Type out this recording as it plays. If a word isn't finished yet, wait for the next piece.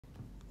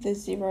the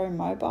Xero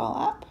mobile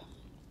app.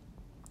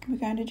 We're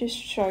going to just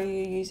show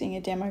you using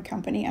a demo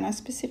company, and I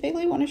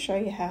specifically want to show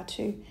you how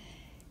to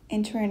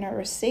enter in a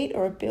receipt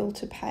or a bill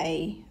to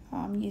pay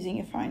using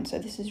your phone. So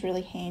this is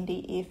really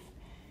handy if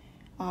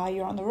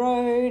you're on the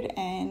road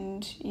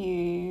and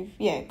you've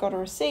got a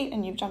receipt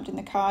and you've jumped in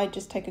the car.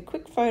 Just take a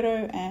quick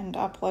photo and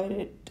upload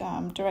it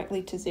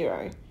directly to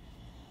Xero.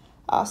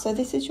 So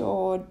this is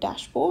your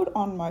dashboard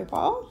on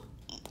mobile.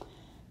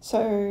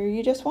 So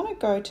you just want to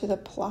go to the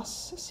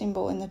plus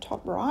symbol in the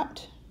top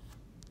right,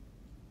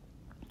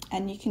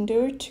 and you can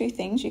do two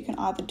things. You can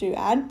either do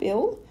add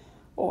bill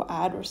or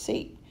add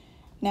receipt.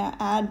 Now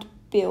add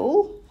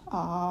bill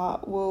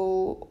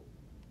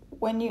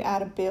when you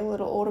add a bill,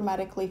 it'll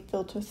automatically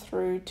filter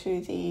through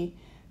to the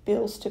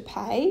bills to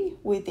pay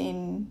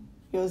within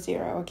your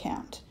Xero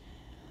account.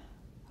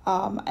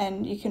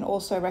 And you can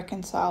also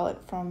reconcile it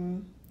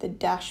from the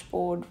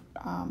dashboard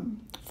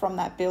from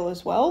that bill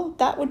as well.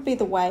 That would be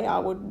the way I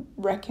would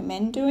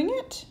recommend doing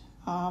it.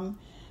 I'm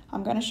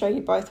going to show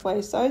you both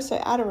ways though. So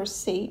add a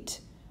receipt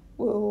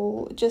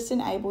will just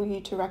enable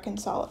you to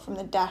reconcile it from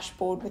the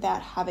dashboard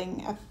without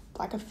having a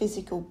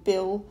physical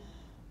bill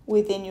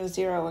within your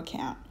Xero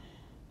account.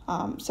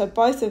 So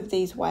both of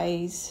these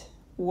ways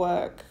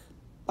look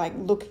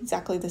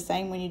exactly the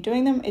same when you're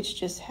doing them. It's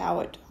just how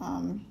it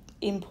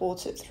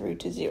imports it through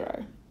to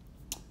Xero.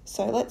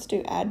 So let's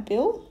do add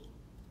bill.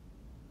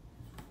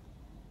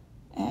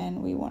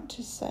 And we want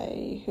to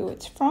say who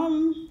it's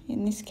from.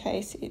 In this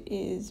case, it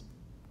is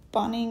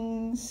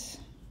Bunnings.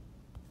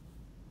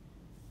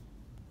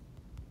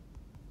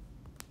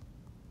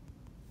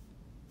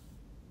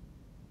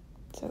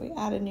 So we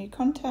add a new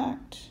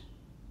contact.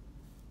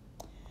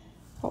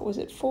 What was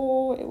it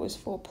for? It was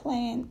for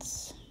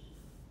plants.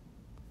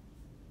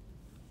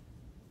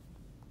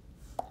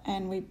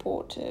 And we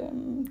bought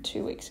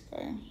 2 weeks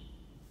ago.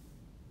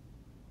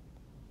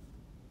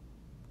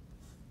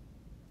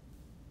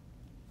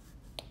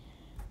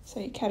 So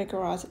you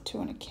categorize it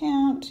to an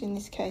account. In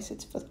this case,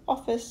 it's for the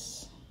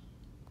office.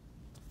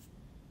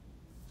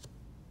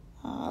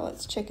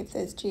 Let's check if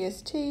there's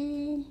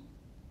GST.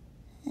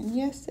 And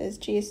yes, there's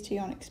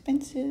GST on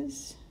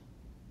expenses.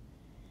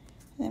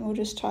 And then we'll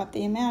just type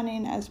the amount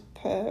in as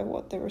per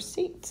what the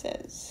receipt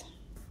says.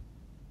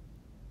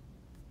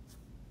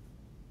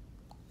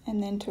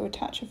 And then to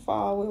attach a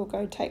file, we'll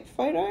go take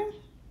photo.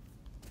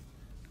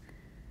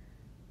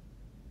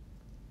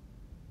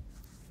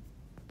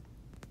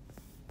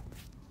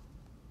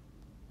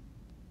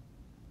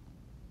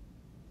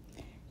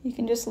 You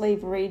can just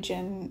leave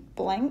region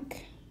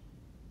blank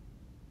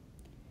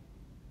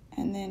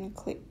and then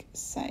click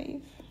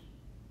save.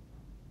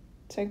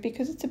 So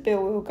because it's a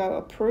bill, we'll go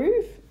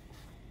approve.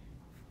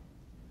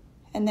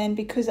 And then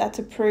because that's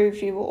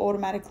approved, you will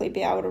automatically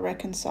be able to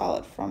reconcile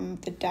it from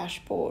the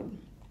dashboard.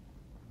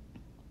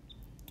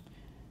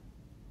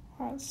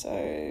 All right,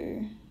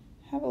 so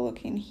have a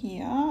look in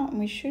here and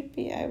we should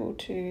be able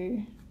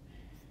to,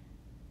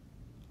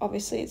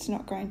 obviously it's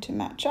not going to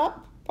match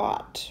up,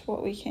 but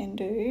what we can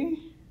do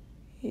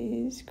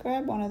is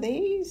grab one of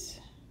these,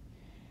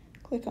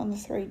 click on the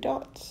 3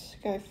 dots,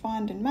 go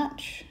find and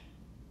match.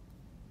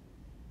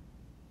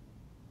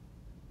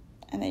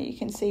 And then you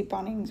can see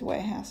Bunnings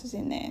Warehouse is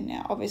in there.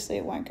 Now, obviously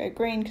it won't go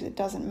green because it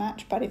doesn't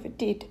match, but if it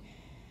did,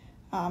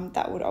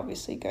 that would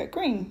obviously go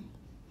green.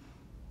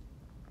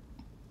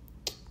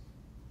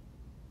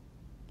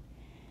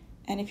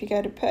 And if you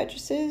go to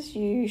purchases,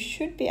 you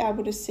should be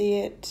able to see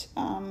it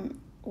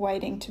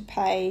waiting to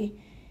pay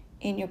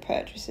in your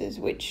purchases,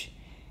 which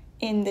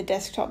in the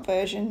desktop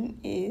version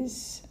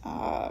is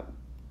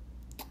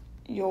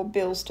your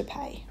bills to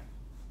pay.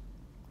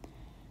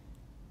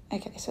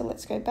 Okay, so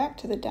let's go back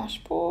to the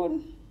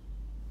dashboard,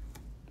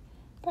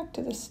 back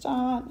to the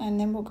start, and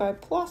then we'll go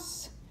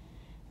plus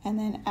and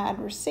then add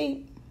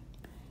receipt,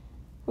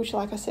 which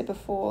like I said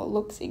before,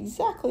 looks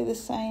exactly the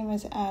same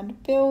as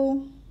add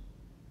bill.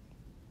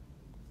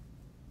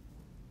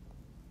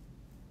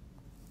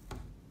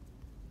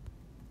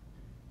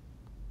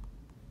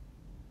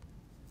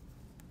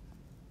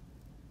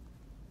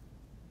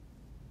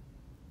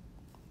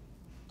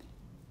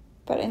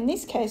 But in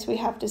this case, we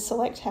have to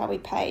select how we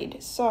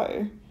paid.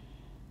 So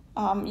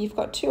you've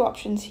got 2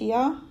 options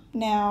here.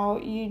 Now,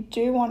 you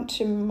do want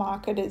to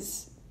mark it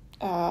as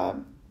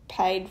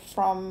paid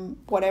from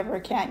whatever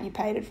account you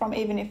paid it from,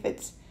 even if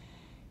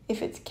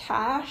it's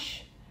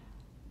cash.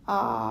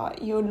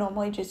 You would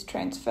normally just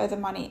transfer the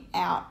money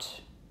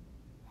out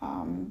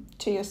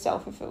to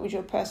yourself if it was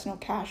your personal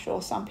cash,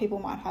 or some people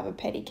might have a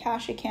petty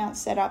cash account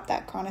set up,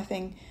 that kind of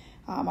thing.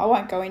 I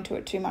won't go into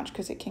it too much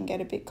because it can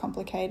get a bit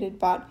complicated,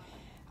 but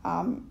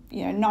 9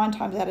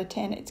 times out of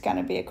 10, it's going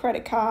to be a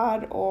credit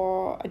card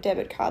or a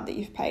debit card that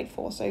you've paid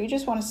for. So you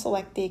just want to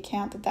select the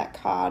account that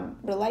card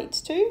relates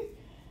to.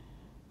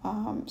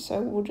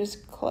 So we'll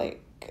just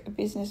click a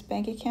business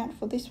bank account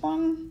for this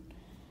one.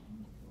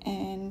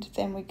 And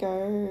then we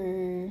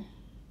go,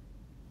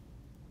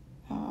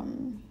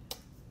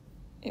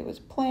 it was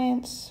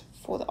plants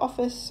for the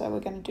office. So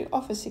we're going to do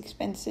office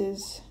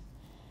expenses,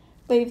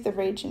 leave the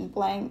region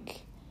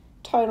blank.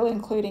 total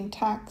including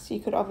tax. You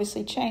could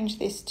obviously change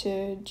this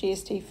to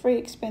GST free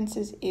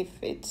expenses if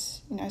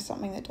it's, you know,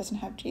 something that doesn't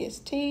have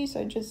GST,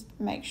 so just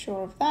make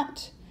sure of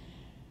that.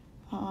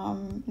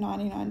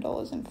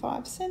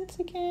 $99.05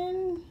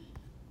 again.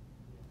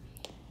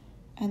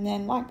 And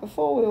then like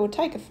before, we will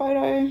take a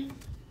photo.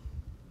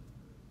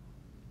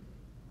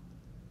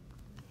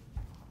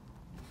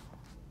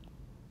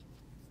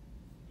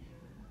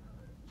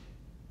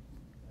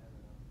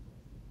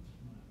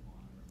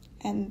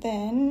 And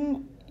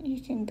then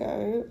you can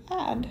go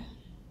add.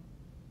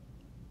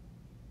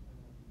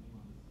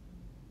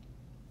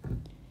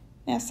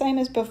 Now, same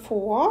as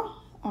before,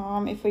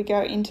 if we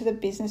go into the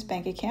business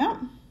bank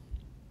account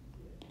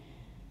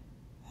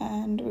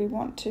and we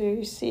want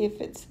to see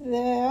if it's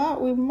there,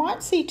 we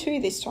might see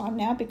two this time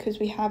now because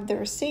we have the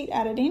receipt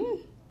added in.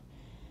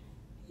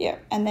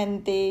 Yep, and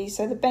then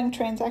the bank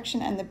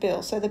transaction and the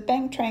bill. So the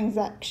bank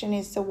transaction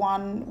is the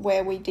one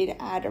where we did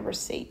add a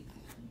receipt.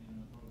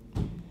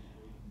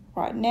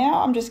 Right,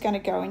 now I'm just going to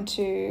go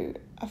into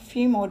a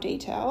few more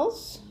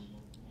details.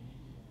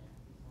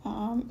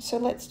 So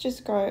let's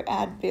just go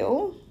add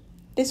bill.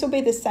 This will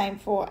be the same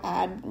for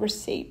add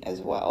receipt as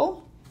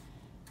well.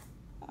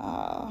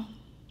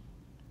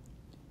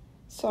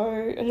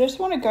 So I just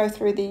want to go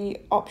through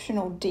the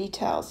optional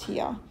details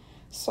here.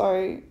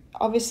 So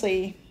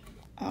obviously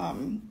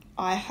I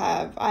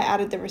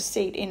added the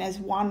receipt in as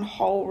one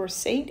whole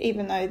receipt,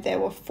 even though there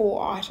were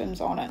 4 items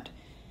on it.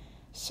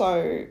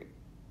 So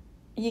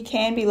you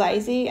can be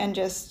lazy and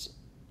just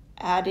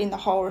add in the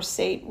whole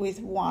receipt with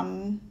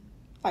one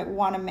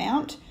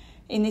amount.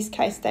 In this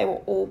case, they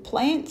were all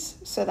plants,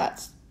 so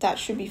that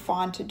should be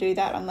fine to do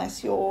that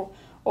unless your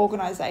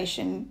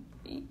organisation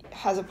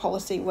has a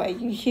policy where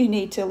you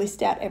need to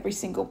list out every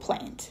single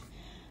plant.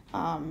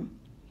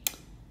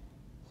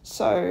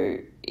 So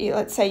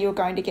let's say you're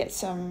going to get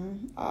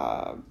some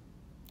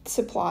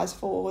supplies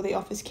for the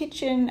office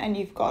kitchen and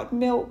you've got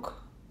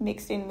milk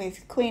mixed in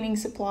with cleaning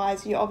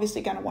supplies. You're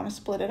obviously going to want to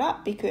split it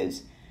up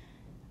because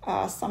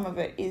some of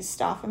it is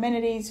staff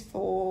amenities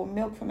for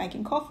milk for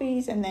making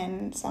coffees, and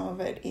then some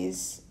of it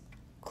is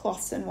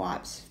cloths and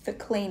wipes for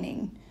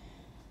cleaning.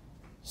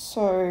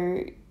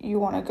 So you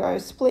want to go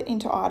split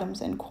into items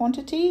and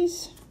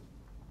quantities.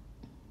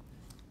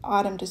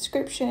 Item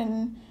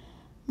description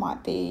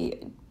might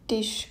be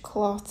dish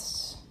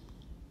cloths.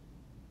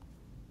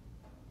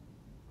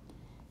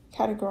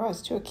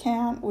 Categorized to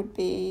account would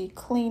be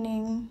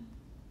cleaning.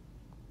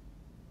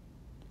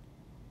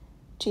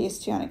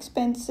 GST on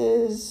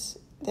expenses,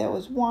 there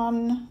was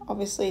 1.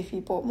 Obviously, if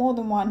you bought more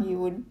than 1,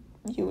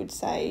 you would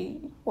say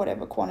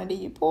whatever quantity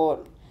you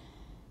bought.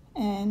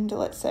 And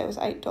let's say it was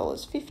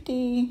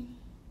 $8.50.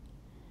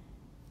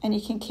 And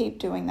you can keep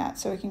doing that.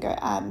 So we can go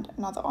add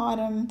another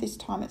item. This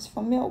time it's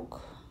for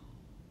milk.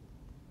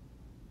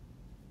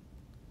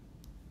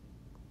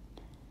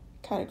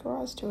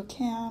 Categorized to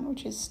account,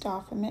 which is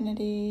staff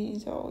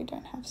amenities. Oh, we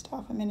don't have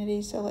staff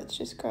amenities, so let's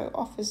just go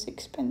office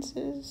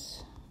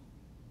expenses.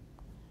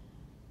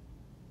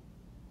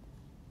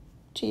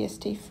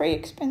 GST free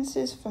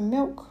expenses for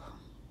milk.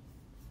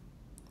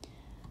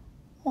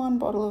 1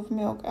 bottle of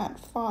milk at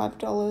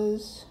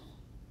 $5,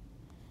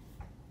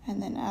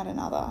 and then add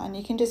another. And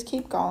you can just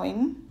keep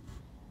going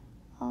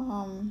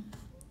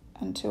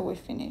until we're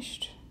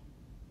finished.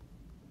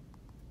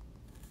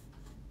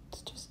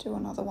 Let's just do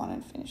another one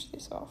and finish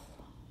this off.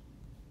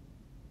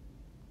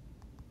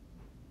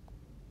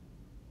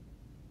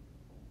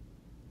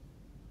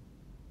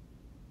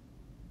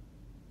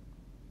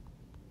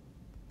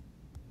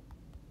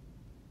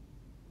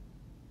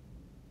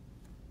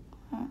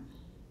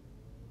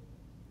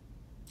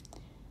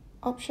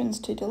 Options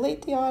to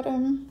delete the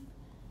item.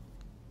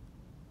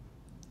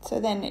 So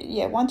then,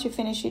 once you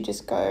finish, you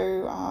just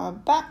go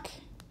back,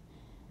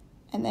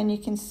 and then you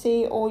can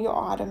see all your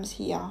items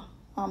here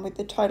with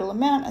the total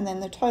amount, and then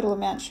the total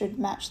amount should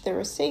match the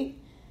receipt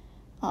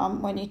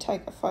when you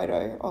take a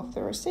photo of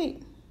the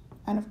receipt.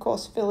 And of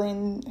course, fill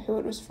in who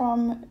it was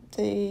from,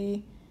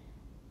 the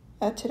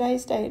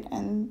today's date,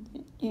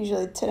 and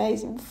usually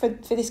for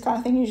this kind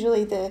of thing,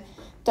 usually the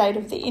date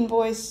of the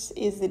invoice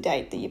is the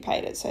date that you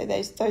paid it. So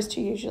those two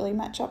usually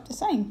match up the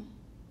same.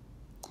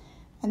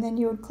 And then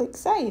you would click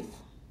save.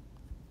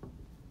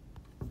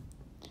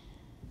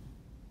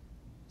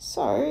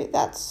 So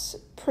that's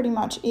pretty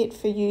much it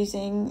for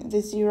using the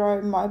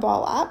Xero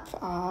mobile app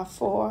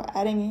for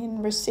adding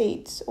in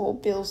receipts or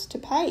bills to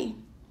pay.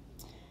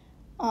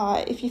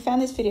 If you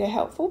found this video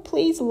helpful,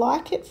 please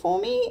like it for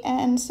me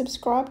and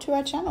subscribe to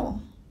our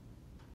channel.